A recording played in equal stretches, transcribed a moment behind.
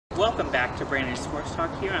Welcome back to Brandon Sports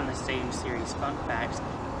Talk here on the Stadium Series Fun Facts.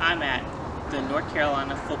 I'm at the North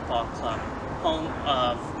Carolina Football Club, home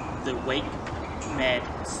of the Wake Med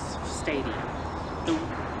Stadium. The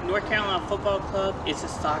North Carolina Football Club is a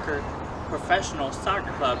professional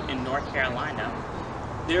soccer club in North Carolina.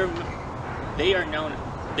 They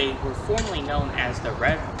were formerly known as the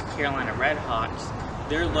Carolina Red Hawks.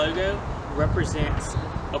 Their logo represents,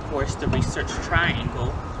 of course, the Research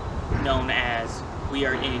Triangle, known as we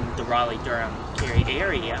are in the Raleigh-Durham Cary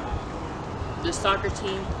area. The soccer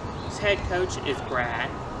team's head coach is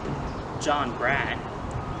John Brad.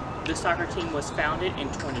 The soccer team was founded in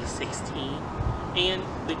 2016, and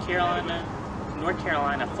the North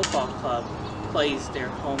Carolina Football Club plays their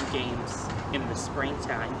home games in the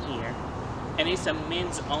springtime here. And it's a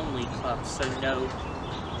men's-only club, so no,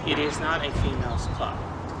 it is not a females club.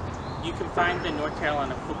 You can find the North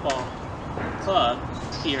Carolina Football Club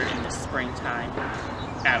here in the springtime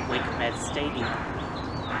at Wake Med Stadium,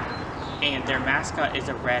 and their mascot is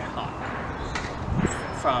a Red Hawk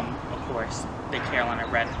from, of course, the Carolina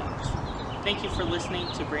Red Hawks. Thank you for listening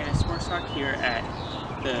to Brandon Sports Talk here at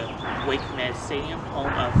the Wake Med Stadium,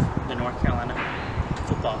 home of the North Carolina